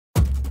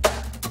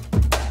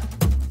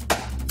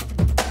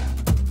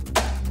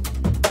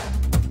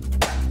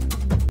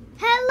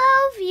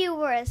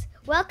Doris,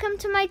 welcome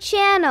to my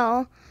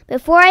channel.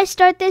 Before I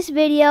start this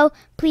video,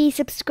 please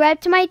subscribe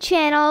to my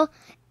channel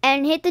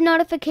and hit the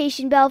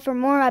notification bell for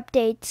more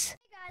updates.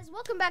 Hey guys,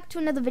 welcome back to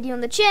another video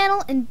on the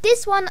channel. In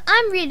this one,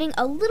 I'm reading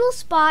A Little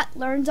Spot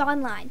Learns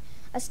Online,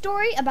 a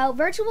story about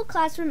virtual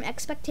classroom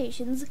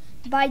expectations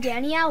by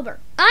Danny Albert.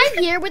 I'm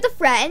here with a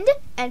friend,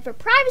 and for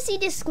privacy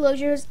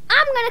disclosures,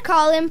 I'm gonna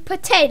call him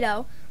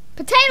Potato.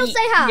 Potato, say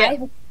hi.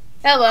 Yeah.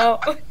 Hello.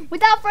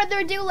 Without further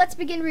ado, let's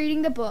begin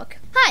reading the book.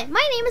 Hi,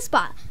 my name is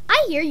Spot.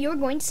 I hear you're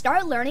going to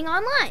start learning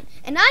online,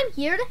 and I'm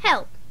here to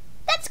help.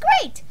 That's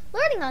great!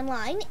 Learning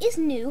online is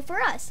new for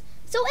us,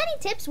 so any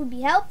tips would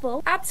be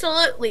helpful.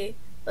 Absolutely.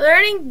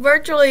 Learning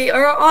virtually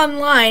or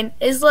online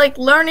is like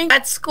learning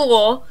at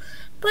school,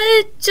 but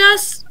it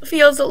just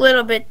feels a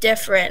little bit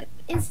different.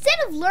 Instead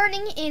of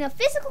learning in a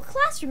physical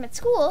classroom at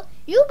school,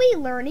 you'll be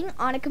learning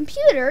on a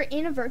computer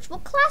in a virtual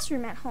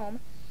classroom at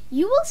home.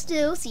 You will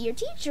still see your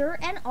teacher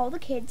and all the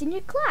kids in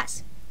your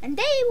class, and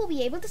they will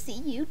be able to see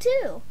you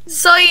too.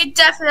 So you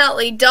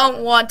definitely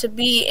don't want to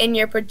be in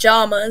your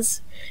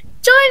pajamas.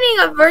 Joining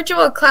a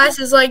virtual class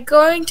is like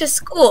going to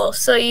school,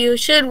 so you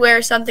should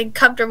wear something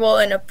comfortable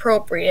and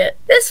appropriate.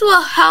 This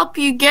will help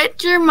you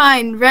get your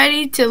mind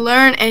ready to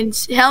learn and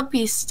help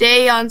you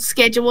stay on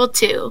schedule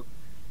too.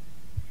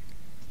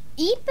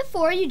 Eat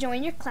before you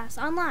join your class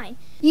online.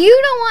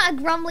 You don't want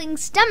a grumbling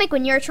stomach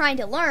when you're trying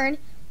to learn.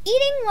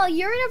 Eating while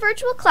you're in a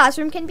virtual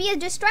classroom can be a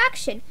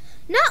distraction,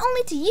 not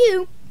only to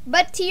you,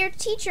 but to your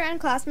teacher and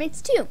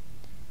classmates too.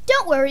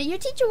 Don't worry, your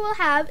teacher will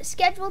have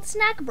scheduled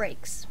snack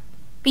breaks.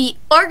 Be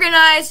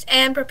organized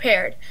and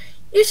prepared.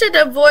 You should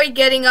avoid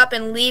getting up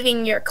and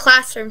leaving your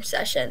classroom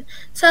session,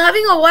 so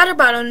having a water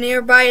bottle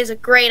nearby is a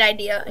great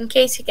idea in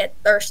case you get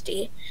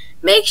thirsty.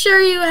 Make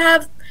sure you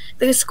have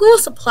the school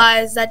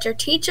supplies that your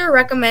teacher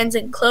recommends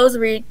in close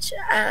reach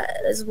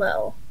as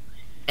well.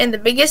 And the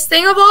biggest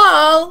thing of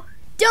all,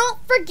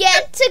 don't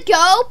forget to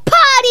go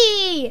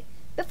potty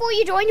before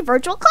you join your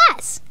virtual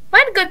class.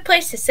 Find a good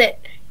place to sit.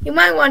 You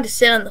might want to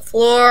sit on the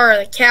floor or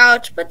the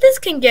couch, but this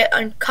can get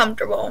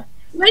uncomfortable.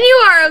 When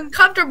you are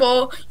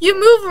uncomfortable, you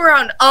move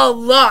around a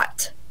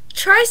lot.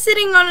 Try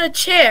sitting on a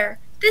chair.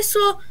 This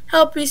will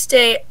help you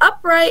stay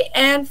upright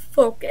and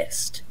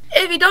focused.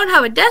 If you don't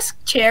have a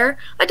desk chair,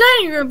 a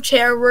dining room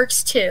chair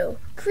works too.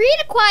 Create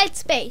a quiet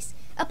space.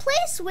 A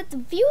place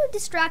with few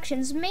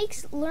distractions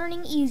makes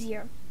learning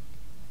easier.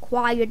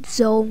 Quiet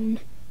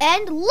zone.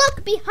 And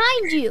look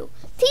behind you.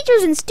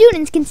 Teachers and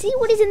students can see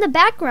what is in the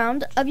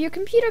background of your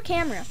computer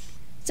camera,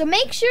 so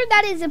make sure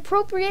that is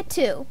appropriate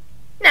too.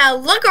 Now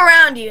look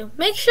around you.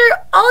 Make sure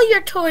all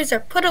your toys are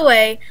put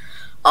away,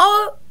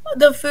 all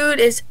the food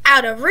is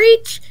out of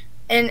reach,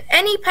 and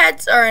any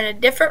pets are in a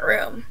different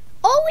room.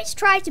 Always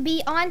try to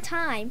be on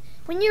time.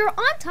 When you're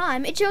on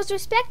time, it shows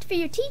respect for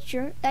your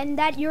teacher and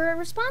that you're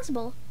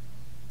responsible.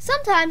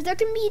 Sometimes there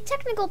can be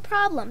technical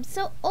problems,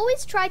 so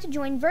always try to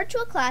join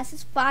virtual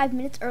classes 5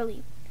 minutes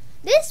early.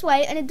 This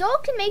way, an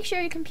adult can make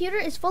sure your computer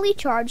is fully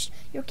charged,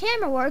 your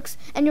camera works,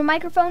 and your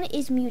microphone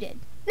is muted.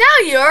 Now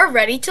you're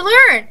ready to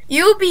learn.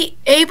 You'll be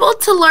able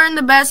to learn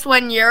the best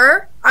when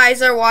your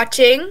eyes are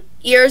watching,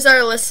 ears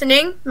are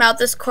listening,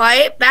 mouth is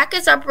quiet, back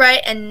is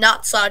upright and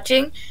not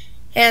slouching,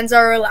 hands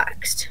are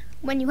relaxed.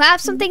 When you have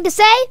something to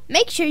say,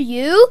 make sure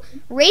you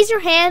raise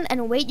your hand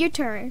and wait your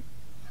turn.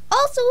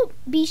 Also,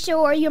 be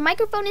sure your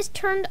microphone is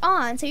turned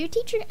on so your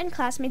teacher and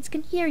classmates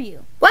can hear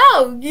you.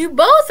 Wow, you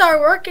both are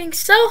working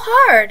so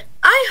hard.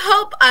 I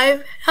hope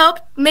I've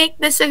helped make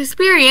this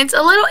experience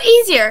a little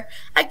easier.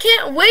 I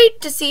can't wait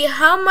to see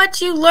how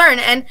much you learn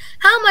and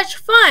how much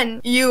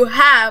fun you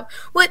have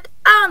with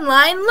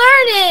online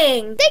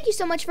learning. Thank you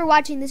so much for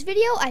watching this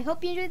video. I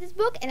hope you enjoyed this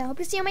book, and I hope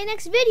to see you in my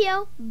next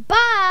video.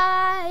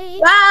 Bye!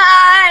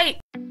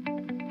 Bye!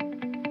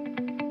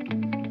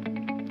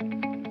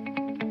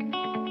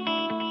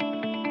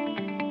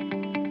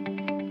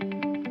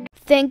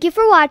 Thank you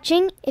for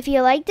watching. If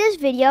you like this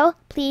video,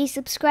 please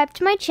subscribe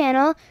to my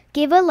channel,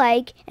 give a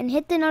like, and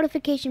hit the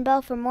notification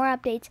bell for more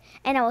updates.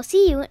 And I will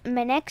see you in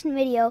my next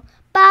video.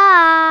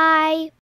 Bye!